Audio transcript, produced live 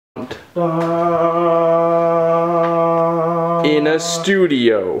In a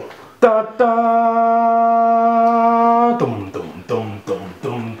studio.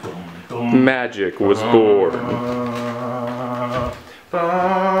 Magic was born.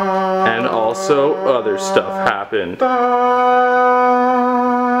 And also other stuff happened. I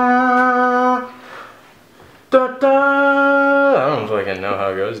don't fucking know how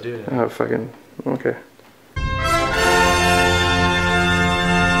it goes, dude. Oh, fucking, okay.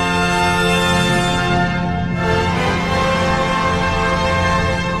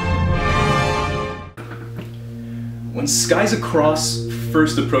 When Skies Across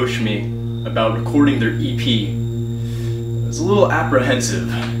first approached me about recording their EP, I was a little apprehensive.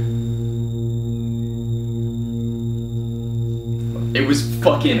 It was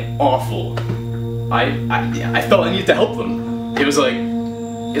fucking awful. I felt I needed to help them. It was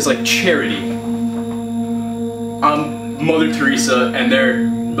like charity. I'm Mother Teresa and they're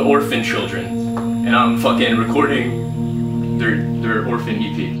the orphan children, and I'm fucking recording their orphan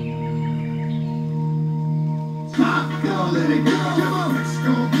EP.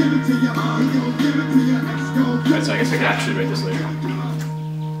 Alright, so I guess I can actually write this later.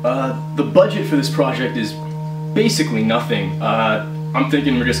 The budget for this project is basically nothing. I'm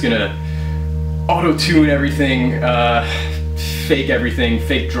thinking we're just gonna auto-tune everything, fake everything,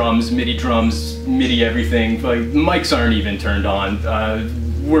 fake drums, MIDI everything. Like, mics aren't even turned on.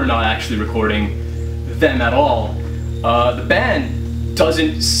 We're not actually recording them at all. The band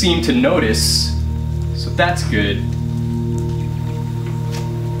doesn't seem to notice, so that's good.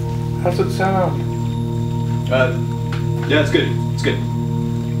 How's it sound? Yeah, it's good. It's good.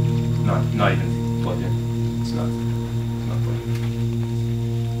 Not even plugged in. It's not plugged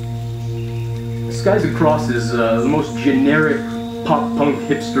in. Skies Across is the most generic pop punk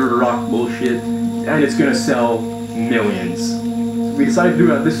hipster rock bullshit, and it's gonna sell millions. So we decided to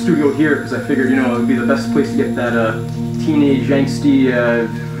do it at this studio here because I figured, you know, it would be the best place to get that teenage angsty,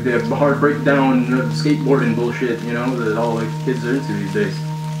 the hard breakdown skateboarding bullshit, you know, that all like kids are into these days.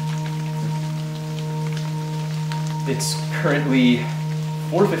 It's currently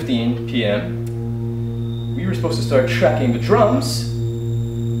 4:15 p.m. We were supposed to start tracking the drums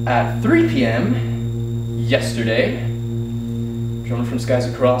at 3 p.m. yesterday. Drummer from Skies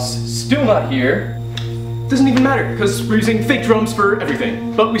Across still not here. Doesn't even matter because we're using fake drums for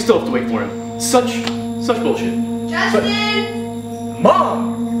everything, but we still have to wait for him. Such bullshit. Justin! But,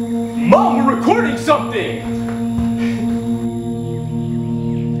 Mom, we're recording something.